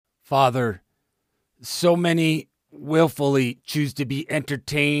Father, so many willfully choose to be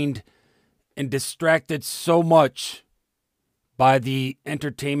entertained and distracted so much by the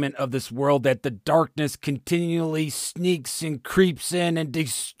entertainment of this world that the darkness continually sneaks and creeps in and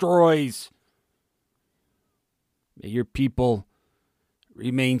destroys. May your people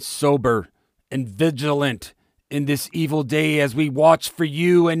remain sober and vigilant in this evil day as we watch for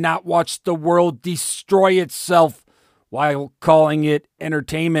you and not watch the world destroy itself while calling it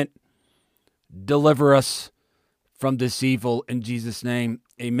entertainment. Deliver us from this evil in Jesus' name.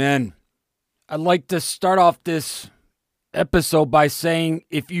 Amen. I'd like to start off this episode by saying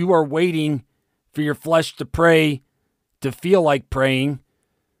if you are waiting for your flesh to pray, to feel like praying,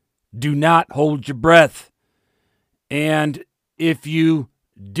 do not hold your breath. And if you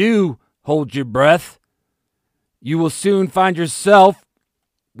do hold your breath, you will soon find yourself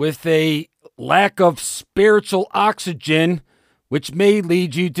with a lack of spiritual oxygen, which may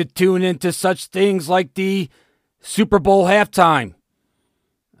lead you to tune into such things like the Super Bowl halftime.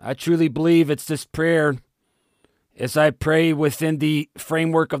 I truly believe it's this prayer, as I pray within the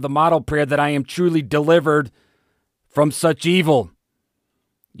framework of the model prayer, that I am truly delivered from such evil.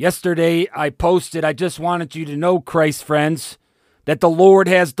 Yesterday, I posted, I just wanted you to know, Christ friends, that the Lord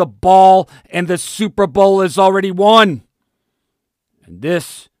has the ball and the Super Bowl is already won. And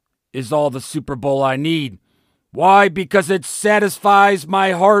this is all the Super Bowl I need. Why? Because it satisfies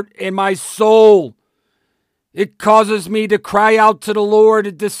my heart and my soul. It causes me to cry out to the Lord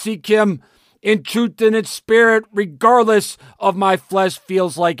and to seek Him in truth and in spirit, regardless of my flesh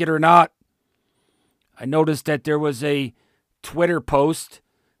feels like it or not. I noticed that there was a Twitter post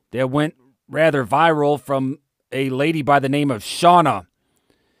that went rather viral from a lady by the name of Shauna.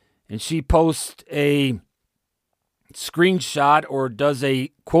 And she posts a screenshot or does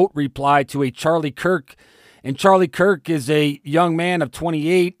a quote reply to a Charlie Kirk. And Charlie Kirk is a young man of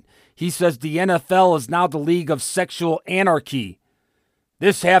 28. He says the NFL is now the league of sexual anarchy.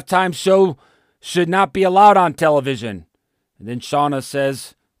 This halftime show should not be allowed on television. And then Shauna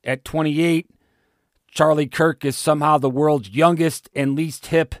says, at 28, Charlie Kirk is somehow the world's youngest and least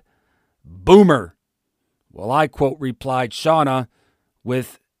hip boomer. Well, I quote replied Shauna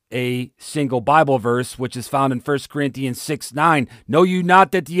with a single Bible verse, which is found in 1 Corinthians 6:9. Know you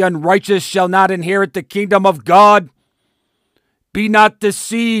not that the unrighteous shall not inherit the kingdom of God? Be not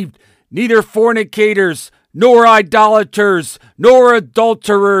deceived, neither fornicators, nor idolaters, nor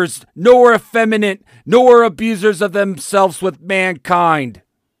adulterers, nor effeminate, nor abusers of themselves with mankind.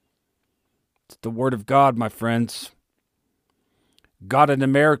 It's the word of God, my friends. God in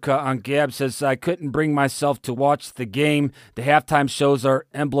America on Gab says, I couldn't bring myself to watch the game. The halftime shows are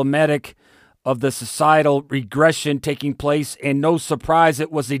emblematic of the societal regression taking place, and no surprise,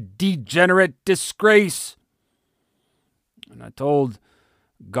 it was a degenerate disgrace. And I told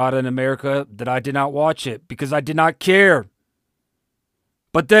God in America that I did not watch it because I did not care.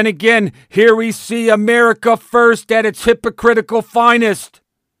 But then again, here we see America first at its hypocritical finest.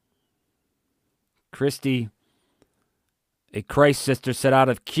 Christy, a Christ sister, said, out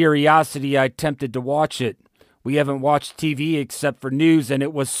of curiosity, I attempted to watch it. We haven't watched TV except for news, and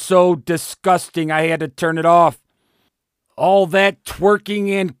it was so disgusting I had to turn it off. All that twerking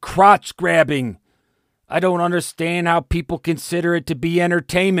and crotch grabbing. I don't understand how people consider it to be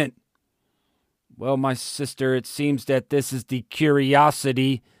entertainment. Well, my sister, it seems that this is the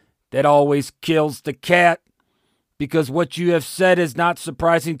curiosity that always kills the cat, because what you have said is not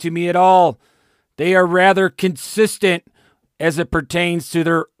surprising to me at all. They are rather consistent as it pertains to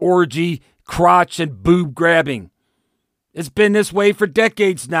their orgy, crotch, and boob grabbing. It's been this way for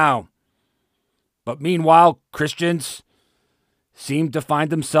decades now. But meanwhile, Christians seem to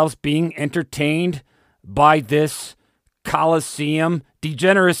find themselves being entertained by this Colosseum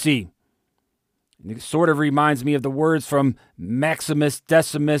degeneracy. And it sort of reminds me of the words from Maximus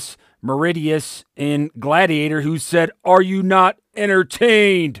Decimus Meridius in Gladiator, who said, "Are you not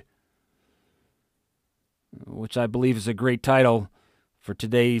entertained?" Which I believe is a great title for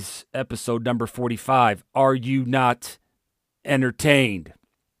today's episode number 45. Are you not entertained?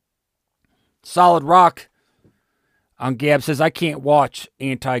 Solid Rock on Gab says, I can't watch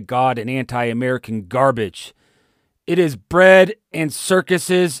anti-God and anti-American garbage. It is bread and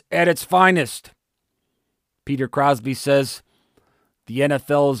circuses at its finest. Peter Crosby says, the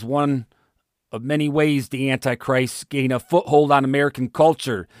NFL is one of many ways the Antichrist gain a foothold on American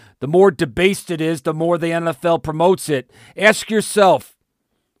culture. The more debased it is, the more the NFL promotes it. Ask yourself,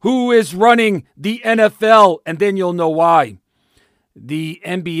 who is running the NFL? And then you'll know why. The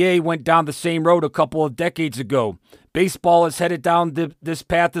NBA went down the same road a couple of decades ago. Baseball is headed down this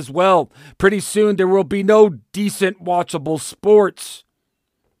path as well. Pretty soon there will be no decent watchable sports.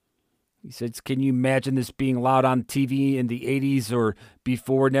 He says, can you imagine this being allowed on TV in the 80s or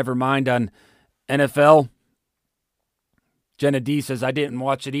before, never mind on NFL? Jenna D says, I didn't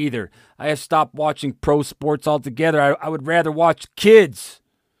watch it either. I have stopped watching pro sports altogether. I would rather watch kids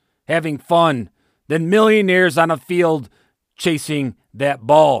having fun than millionaires on a field chasing that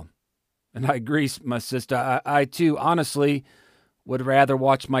ball. And I agree, my sister. I too, honestly, would rather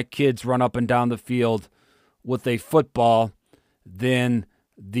watch my kids run up and down the field with a football than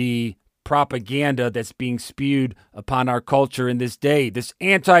the propaganda that's being spewed upon our culture in this day. This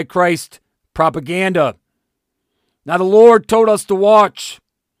Antichrist propaganda. Now, the Lord told us to watch,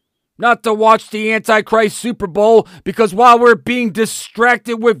 not to watch the Antichrist Super Bowl, because while we're being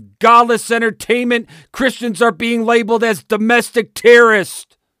distracted with godless entertainment, Christians are being labeled as domestic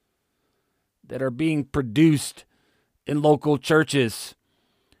terrorists that are being produced in local churches.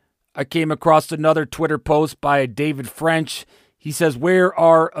 I came across another Twitter post by David French. He says, where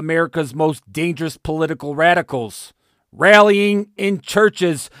are America's most dangerous political radicals? Rallying in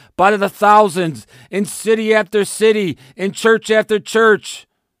churches by the thousands, in city after city, in church after church.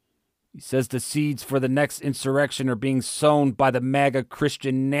 He says the seeds for the next insurrection are being sown by the MAGA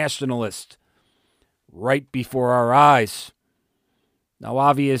Christian nationalists right before our eyes. Now,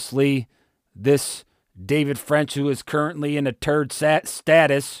 obviously, this David French, who is currently in a turd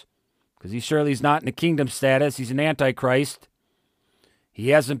status, because he surely is not in a kingdom status, he's an antichrist. He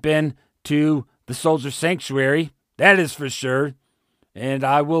hasn't been to the Soldier Sanctuary. That is for sure. And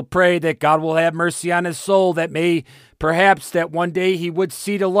I will pray that God will have mercy on his soul, that may perhaps that one day he would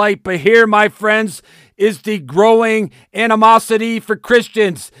see the light. But here, my friends, is the growing animosity for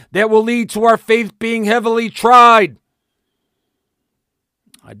Christians that will lead to our faith being heavily tried.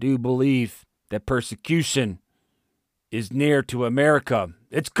 I do believe that persecution is near to America.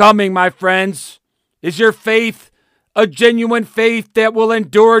 It's coming, my friends. Is your faith a genuine faith that will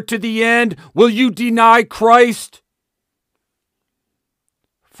endure to the end? Will you deny Christ?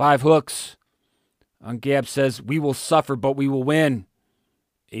 5 Hooks on Gab says, we will suffer, but we will win.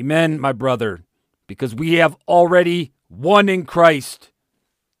 Amen, my brother, because we have already won in Christ.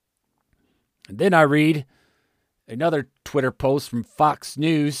 And then I read another Twitter post from Fox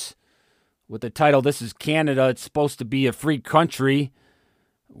News with the title, This is Canada. It's supposed to be a free country,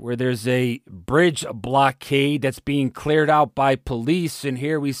 where there's a bridge blockade that's being cleared out by police. And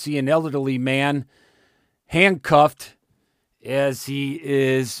here we see an elderly man handcuffed as he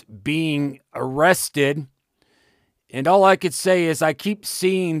is being arrested. And all I could say is I keep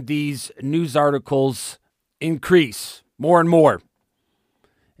seeing these news articles increase more and more.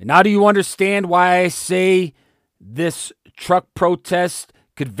 And now do you understand why I say this truck protest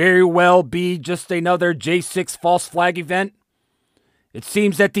could very well be just another J6 false flag event? It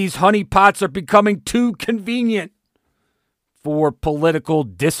seems that these honeypots are becoming too convenient for political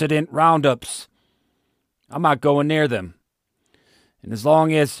dissident roundups. I'm not going near them. And as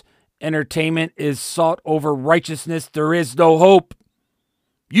long as entertainment is sought over righteousness, there is no hope.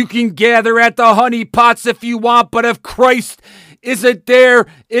 You can gather at the honeypots if you want, but if Christ isn't there,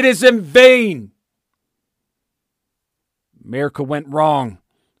 it is in vain. America went wrong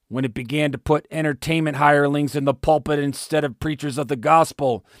when it began to put entertainment hirelings in the pulpit instead of preachers of the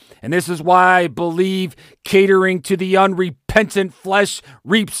gospel. And this is why I believe catering to the unrepentant flesh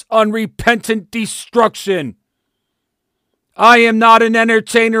reaps unrepentant destruction. I am not an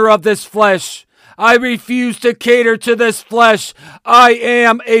entertainer of this flesh. I refuse to cater to this flesh. I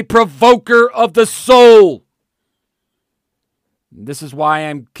am a provoker of the soul. This is why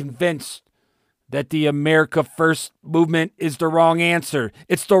I'm convinced that the America First movement is the wrong answer.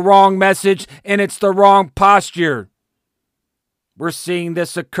 It's the wrong message, and it's the wrong posture. We're seeing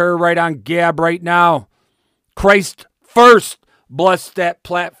this occur right on Gab right now. Christ First blessed that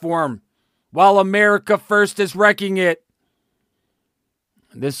platform, while America First is wrecking it.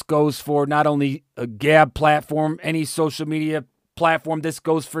 This goes for not only a Gab platform, any social media platform. This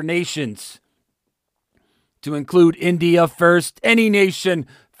goes for nations, to include India first, any nation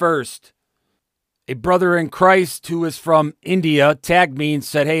first. A brother in Christ who is from India tagged me and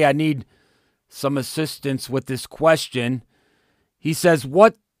said, hey, I need some assistance with this question. He says,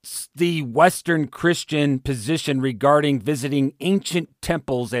 what's the Western Christian position regarding visiting ancient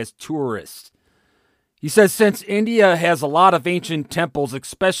temples as tourists? He says, since India has a lot of ancient temples,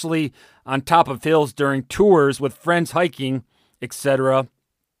 especially on top of hills during tours with friends hiking, etc.,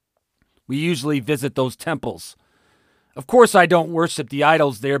 we usually visit those temples. Of course, I don't worship the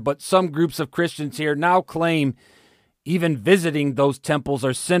idols there, but some groups of Christians here now claim even visiting those temples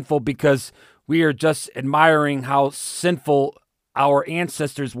are sinful because we are just admiring how sinful our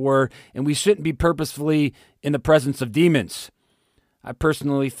ancestors were, and we shouldn't be purposefully in the presence of demons. I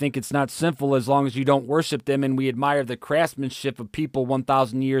personally think it's not sinful as long as you don't worship them and we admire the craftsmanship of people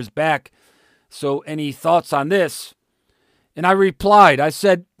 1,000 years back. So any thoughts on this? And I replied, I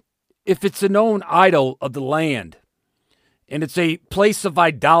said, if it's a known idol of the land and it's a place of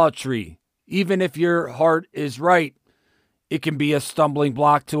idolatry, even if your heart is right, it can be a stumbling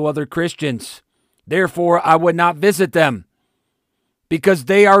block to other Christians. Therefore, I would not visit them because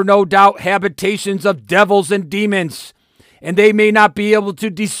they are no doubt habitations of devils and demons. And they may not be able to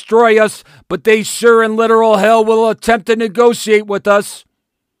destroy us, but they sure in literal hell will attempt to negotiate with us.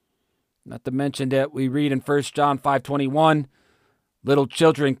 Not to mention that we read in 1 John 5:21, little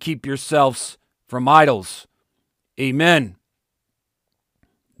children, keep yourselves from idols. Amen.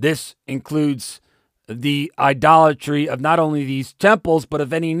 This includes the idolatry of not only these temples, but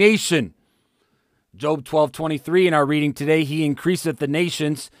of any nation. Job 12:23 in our reading today, he increaseth the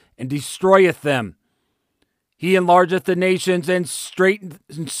nations and destroyeth them. He enlargeth the nations and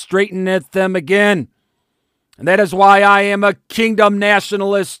straighteneth them again. And that is why I am a kingdom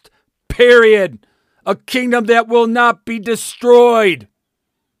nationalist, period. A kingdom that will not be destroyed.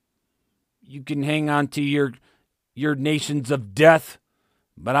 You can hang on to your nations of death,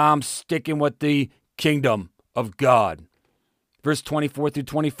 but I'm sticking with the kingdom of God. Verse 24 through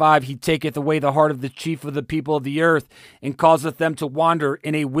 25, he taketh away the heart of the chief of the people of the earth, and causeth them to wander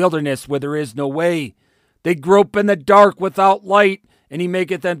in a wilderness where there is no way. They grope in the dark without light, and he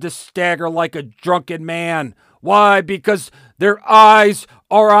maketh them to stagger like a drunken man. Why? Because their eyes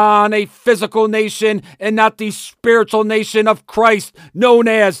are on a physical nation and not the spiritual nation of Christ, known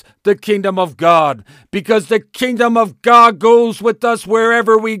as the kingdom of God. Because the kingdom of God goes with us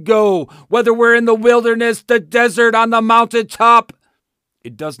wherever we go, whether we're in the wilderness, the desert, on the mountaintop,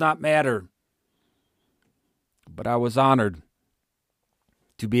 it does not matter. But I was honored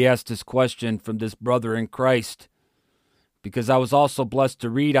to be asked this question from this brother in Christ, because I was also blessed to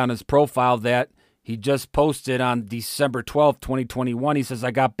read on his profile that he just posted on December 12th, 2021. He says,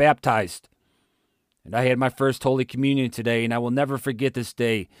 I got baptized and I had my first Holy Communion today, and I will never forget this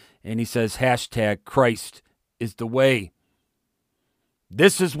day. And he says, hashtag Christ is the way.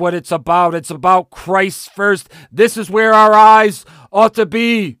 This is what it's about. It's about Christ first. This is where our eyes ought to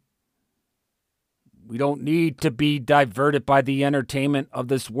be. We don't need to be diverted by the entertainment of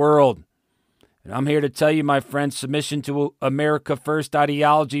this world. And I'm here to tell you, my friends, submission to America First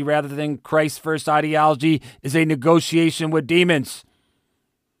ideology rather than Christ First ideology is a negotiation with demons.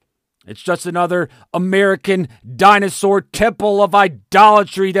 It's just another American dinosaur temple of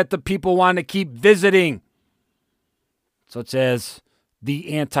idolatry that the people want to keep visiting, such as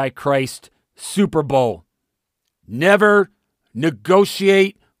the Antichrist Super Bowl. Never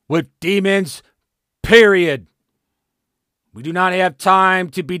negotiate with demons, period. We do not have time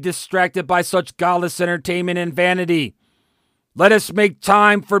to be distracted by such godless entertainment and vanity. Let us make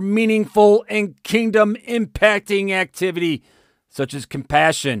time for meaningful and kingdom-impacting activity, such as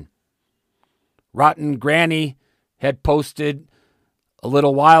compassion. Rotten Granny had posted a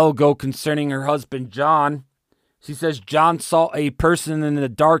little while ago concerning her husband, John. She says, John saw a person in the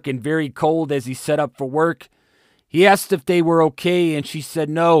dark and very cold as he set up for work. He asked if they were okay, and she said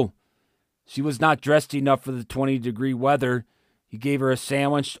no. She was not dressed enough for the 20-degree weather. He gave her a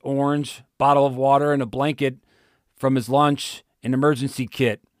sandwich, orange, bottle of water, and a blanket from his lunch, an emergency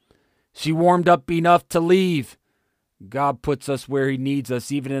kit. She warmed up enough to leave. God puts us where he needs us,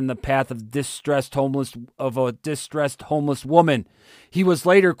 even in the path of a distressed homeless woman. He was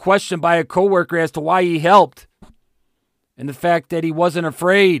later questioned by a coworker as to why he helped, and the fact that he wasn't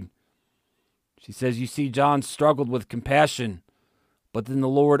afraid. She says, you see, John struggled with compassion, but then the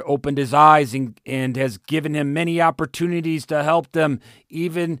Lord opened his eyes and has given him many opportunities to help them,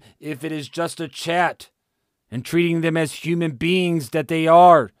 even if it is just a chat, and treating them as human beings that they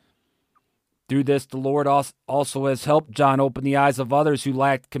are. Through this, the Lord also has helped John open the eyes of others who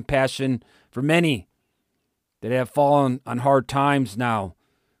lacked compassion for many that have fallen on hard times now.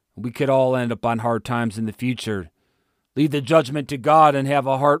 We could all end up on hard times in the future. Leave the judgment to God and have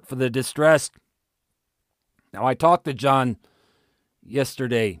a heart for the distressed. Now, I talked to John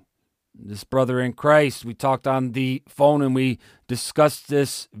yesterday, this brother in Christ. We talked on the phone and we discussed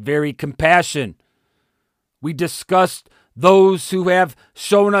this very compassion. We discussed those who have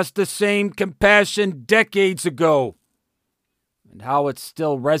shown us the same compassion decades ago and how it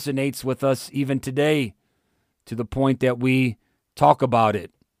still resonates with us even today to the point that we talk about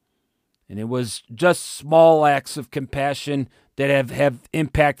it. And it was just small acts of compassion that have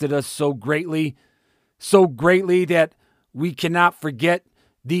impacted us so greatly that we cannot forget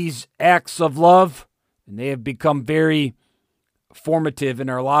these acts of love, and they have become very formative in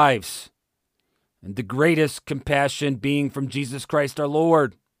our lives. and the greatest compassion being from Jesus Christ our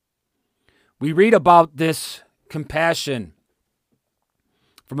Lord. We read about this compassion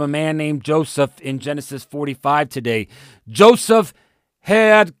from a man named Joseph in Genesis 45 today. Joseph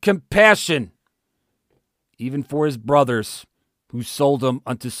had compassion even for his brothers who sold him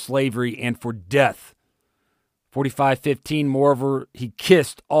unto slavery and for death. 45:15, moreover, he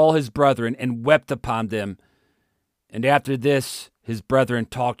kissed all his brethren and wept upon them. And after this, his brethren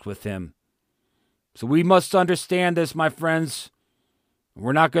talked with him. So we must understand this, my friends.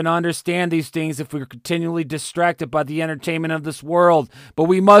 We're not going to understand these things if we're continually distracted by the entertainment of this world. But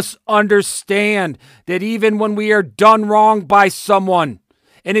we must understand that even when we are done wrong by someone,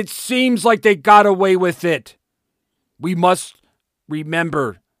 and it seems like they got away with it, we must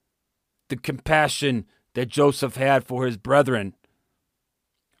remember the compassion that Joseph had for his brethren.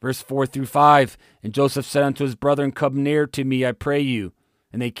 Verse 4-5, and Joseph said unto his brethren, come near to me, I pray you.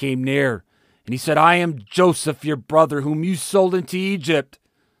 And they came near. And he said, I am Joseph, your brother, whom you sold into Egypt.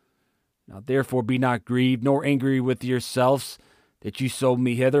 Now therefore be not grieved, nor angry with yourselves, that you sold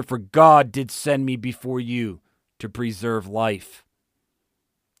me hither, for God did send me before you to preserve life.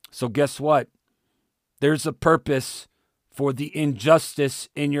 So guess what? There's a purpose for the injustice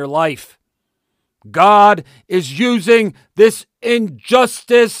in your life. God is using this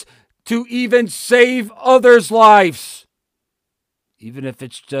injustice to even save others' lives, even if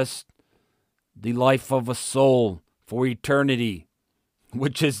it's just the life of a soul for eternity,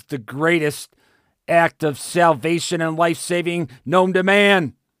 which is the greatest act of salvation and life-saving known to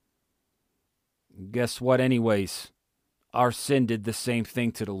man. Guess what anyways? Our sin did the same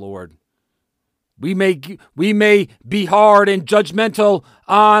thing to the Lord. We may be hard and judgmental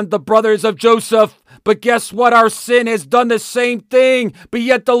on the brothers of Joseph, but guess what? Our sin has done the same thing, but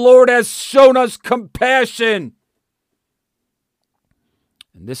yet the Lord has shown us compassion.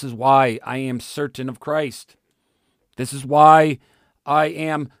 And this is why I am certain of Christ. This is why I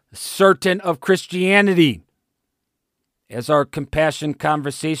am certain of Christianity. As our compassion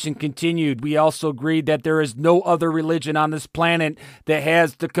conversation continued, we also agreed that there is no other religion on this planet that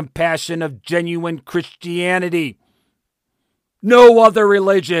has the compassion of genuine Christianity. No other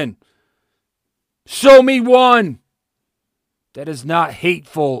religion. Show me one that is not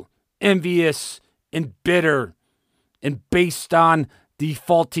hateful, envious, and bitter, and based on the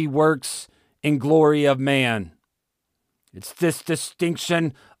faulty works and glory of man. It's this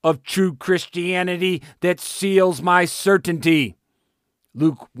distinction of true Christianity that seals my certainty.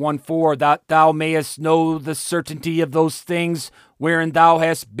 Luke 1:4, that thou mayest know the certainty of those things wherein thou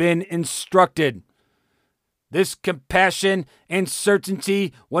hast been instructed. This compassion and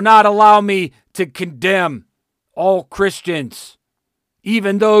certainty will not allow me to condemn all Christians,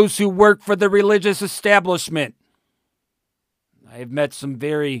 even those who work for the religious establishment. I have met some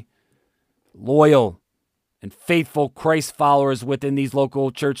very loyal and faithful Christ followers within these local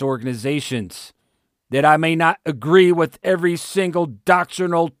church organizations, that I may not agree with every single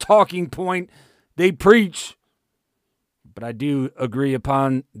doctrinal talking point they preach, but I do agree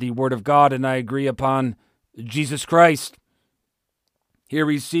upon the Word of God, and I agree upon Jesus Christ. Here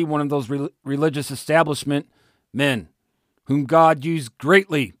we see one of those religious establishment men whom God used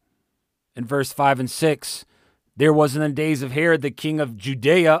greatly. In verse 5 and 6, there was in the days of Herod the king of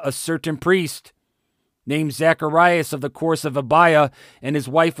Judea a certain priest named Zacharias of the course of Abiah, and his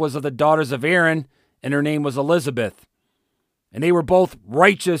wife was of the daughters of Aaron, and her name was Elizabeth. And they were both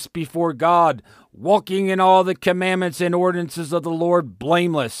righteous before God, walking in all the commandments and ordinances of the Lord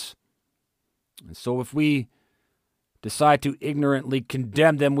blameless. And so if we decide to ignorantly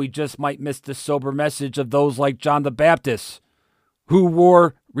condemn them, we just might miss the sober message of those like John the Baptist, who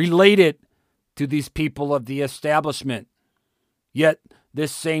were related to these people of the establishment. Yet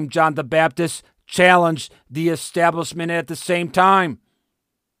this same John the Baptist challenged the establishment at the same time.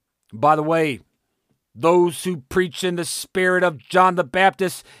 By the way, those who preach in the spirit of John the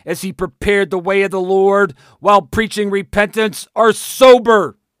Baptist as he prepared the way of the Lord while preaching repentance are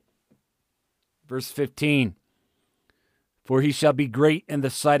sober. Verse 15, for he shall be great in the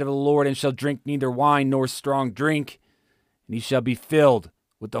sight of the Lord, and shall drink neither wine nor strong drink, and he shall be filled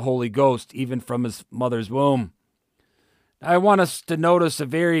with the Holy Ghost, even from his mother's womb. I want us to notice a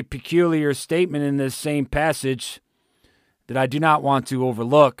very peculiar statement in this same passage that I do not want to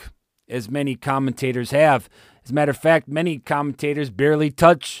overlook, as many commentators have. As a matter of fact, many commentators barely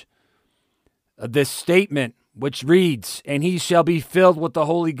touch this statement, which reads, and he shall be filled with the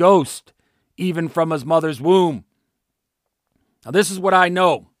Holy Ghost, even from his mother's womb. Now this is what I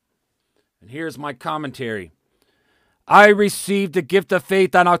know, and here's my commentary. I received the gift of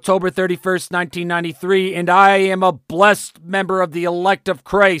faith on October 31st, 1993, and I am a blessed member of the elect of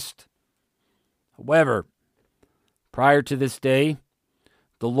Christ. However, prior to this day,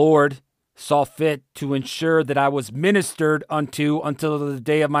 the Lord saw fit to ensure that I was ministered unto until the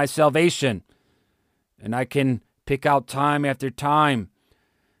day of my salvation. And I can pick out time after time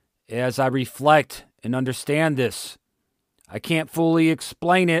as I reflect and understand this. I can't fully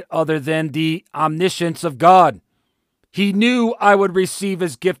explain it other than the omniscience of God. He knew I would receive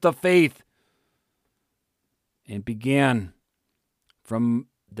his gift of faith and began from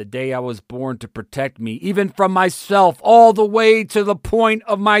the day I was born to protect me, even from myself, all the way to the point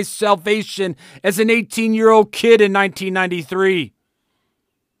of my salvation as an 18-year-old kid in 1993.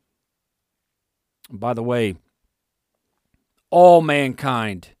 And by the way, all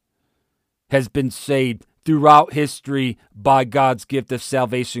mankind has been saved throughout history by God's gift of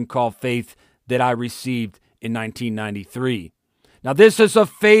salvation called faith that I received in 1993. Now, this is a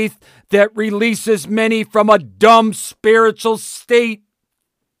faith that releases many from a dumb spiritual state,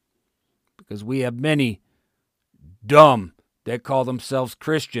 because we have many dumb that call themselves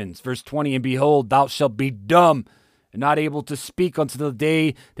Christians. Verse 20, and behold, thou shalt be dumb and not able to speak until the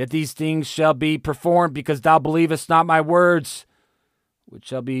day that these things shall be performed, because thou believest not my words, which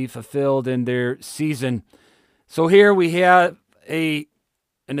shall be fulfilled in their season. So here we have an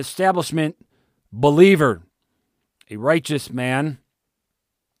establishment believer, a righteous man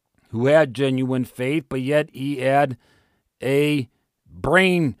who had genuine faith, but yet he had a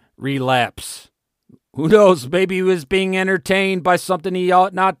brain relapse. Who knows? Maybe he was being entertained by something he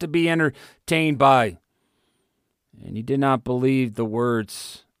ought not to be entertained by. And he did not believe the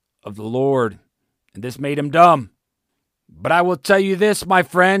words of the Lord, and this made him dumb. But I will tell you this, my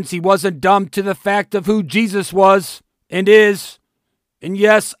friends, he wasn't dumb to the fact of who Jesus was and is. And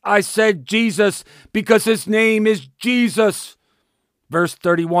yes, I said Jesus because his name is Jesus. Verse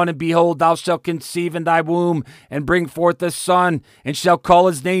 31, and behold, thou shalt conceive in thy womb and bring forth a son, and shall call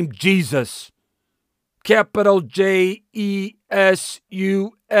his name Jesus. Capital J-E-S-U-S.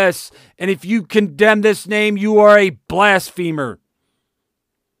 And if you condemn this name, you are a blasphemer.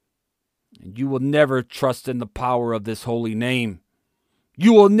 And you will never trust in the power of this holy name.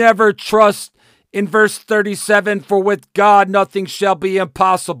 You will never trust in verse 37, for with God nothing shall be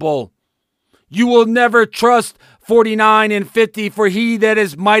impossible. You will never trust 49 and 50, for he that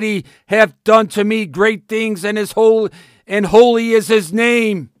is mighty hath done to me great things, and holy is his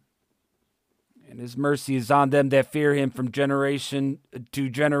name. And his mercy is on them that fear him from generation to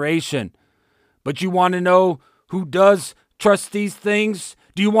generation. But you want to know who does trust these things?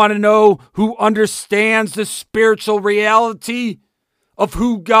 Do you want to know who understands the spiritual reality of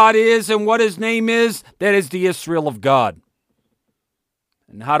who God is and what his name is? That is the Israel of God.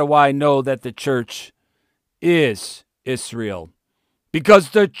 And how do I know that the church is Israel?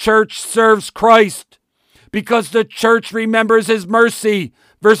 Because the church serves Christ. Because the church remembers his mercy.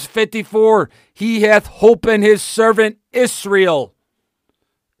 Verse 54, he hath hope in his servant Israel,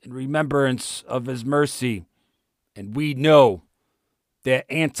 in remembrance of his mercy. And we know that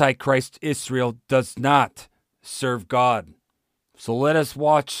Antichrist Israel does not serve God. So let us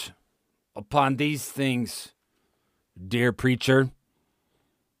watch upon these things, dear preacher.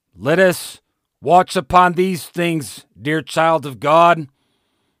 Let us watch upon these things, dear child of God.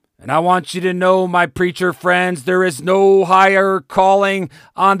 And I want you to know, my preacher friends, there is no higher calling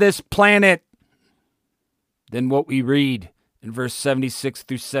on this planet than what we read in verse 76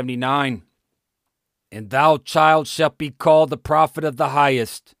 through 79. And thou, child, shalt be called the prophet of the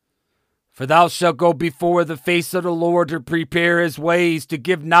highest. For thou shalt go before the face of the Lord to prepare his ways, to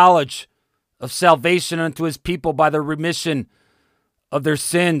give knowledge of salvation unto his people by the remission of their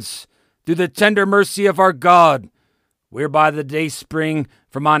sins, through the tender mercy of our God, whereby the day spring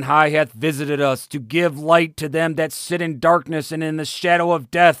from on high hath visited us, to give light to them that sit in darkness and in the shadow of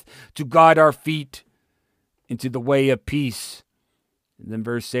death, to guide our feet into the way of peace. And then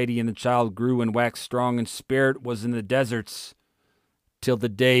verse 80, and the child grew and waxed strong in spirit, was in the deserts, till the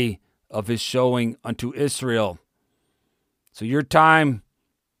day of his showing unto Israel. So your time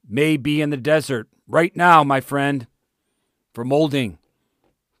may be in the desert right now, my friend, for molding,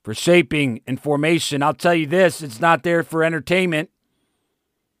 for shaping and formation. I'll tell you this, it's not there for entertainment.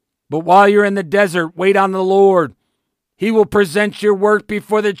 But while you're in the desert, wait on the Lord. He will present your work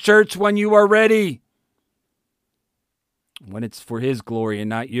before the church when you are ready, when it's for his glory and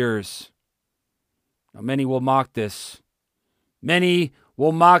not yours. Now, many will mock this. Many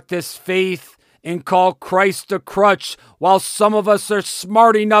will mock this faith and call Christ a crutch, while some of us are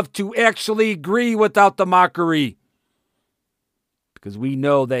smart enough to actually agree without the mockery, because we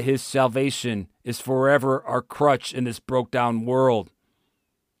know that his salvation is forever our crutch in this broke down world.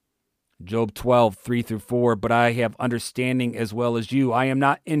 Job 12, 3 through 4, but I have understanding as well as you. I am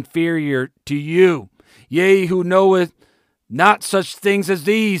not inferior to you. Yea, who knoweth not such things as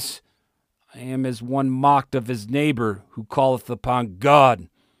these? I am as one mocked of his neighbor, who calleth upon God,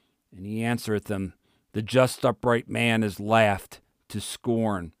 and he answereth him. The just upright man is laughed to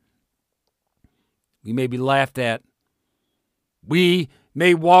scorn. We may be laughed at. We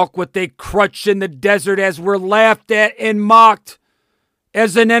may walk with a crutch in the desert as we're laughed at and mocked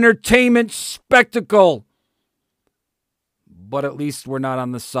as an entertainment spectacle. But at least we're not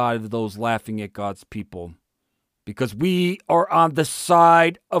on the side of those laughing at God's people, because we are on the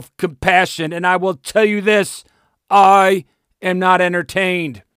side of compassion. And I will tell you this, I am not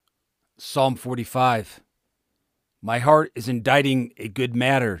entertained. Psalm 45. My heart is inditing a good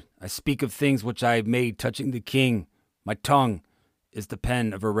matter. I speak of things which I have made touching the king. My tongue is the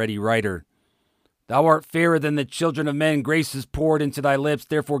pen of a ready writer. Thou art fairer than the children of men. Grace is poured into thy lips.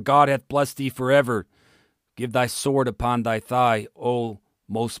 Therefore God hath blessed thee forever. Give thy sword upon thy thigh, O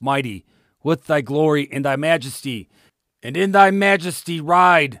most mighty, with thy glory and thy majesty. And in thy majesty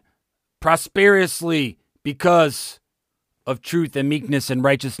ride prosperously, because of truth and meekness and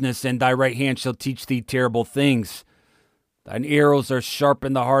righteousness, and thy right hand shall teach thee terrible things. Thine arrows are sharp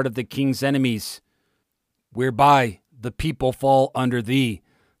in the heart of the king's enemies, whereby the people fall under thee.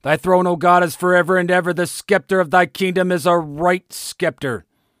 Thy throne, O God, is forever and ever. The scepter of thy kingdom is a right scepter.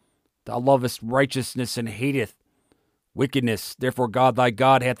 Thou lovest righteousness and hateth wickedness. Therefore God thy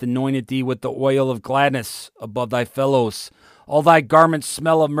God hath anointed thee with the oil of gladness above thy fellows. All thy garments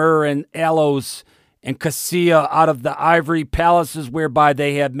smell of myrrh and aloes and cassia out of the ivory palaces whereby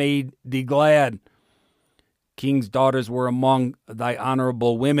they have made thee glad. King's daughters were among thy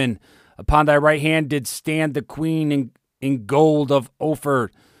honorable women. Upon thy right hand did stand the queen in gold of Ophir.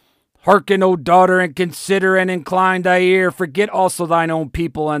 Hearken, O daughter, and consider and incline thy ear. Forget also thine own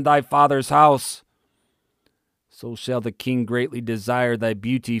people and thy father's house. So shall the king greatly desire thy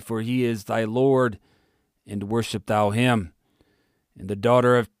beauty, for he is thy Lord, and worship thou him. And the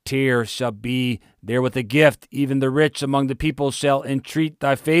daughter of Tyre shall be there with a gift. Even the rich among the people shall entreat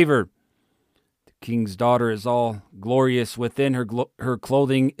thy favor. The king's daughter is all glorious within. Her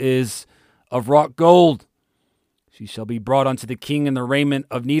clothing is of wrought gold. She shall be brought unto the king in the raiment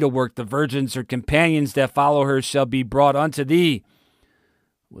of needlework. The virgins, her companions that follow her, shall be brought unto thee.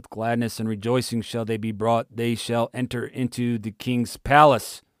 With gladness and rejoicing shall they be brought. They shall enter into the king's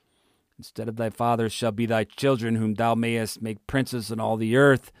palace. Instead of thy fathers shall be thy children, whom thou mayest make princes in all the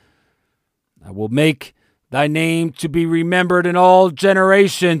earth. I will make thy name to be remembered in all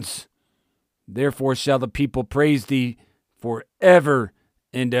generations. Therefore shall the people praise thee forever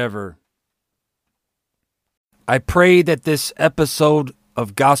and ever. I pray that this episode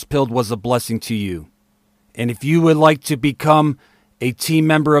of Gospeled was a blessing to you. And if you would like to become a team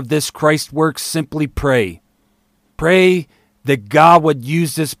member of this Christ Works, simply pray. Pray that God would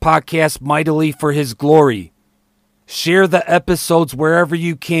use this podcast mightily for his glory. Share the episodes wherever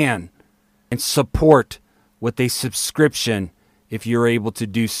you can, and support with a subscription if you're able to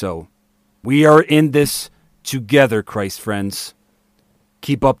do so. We are in this together, Christ friends.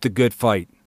 Keep up the good fight.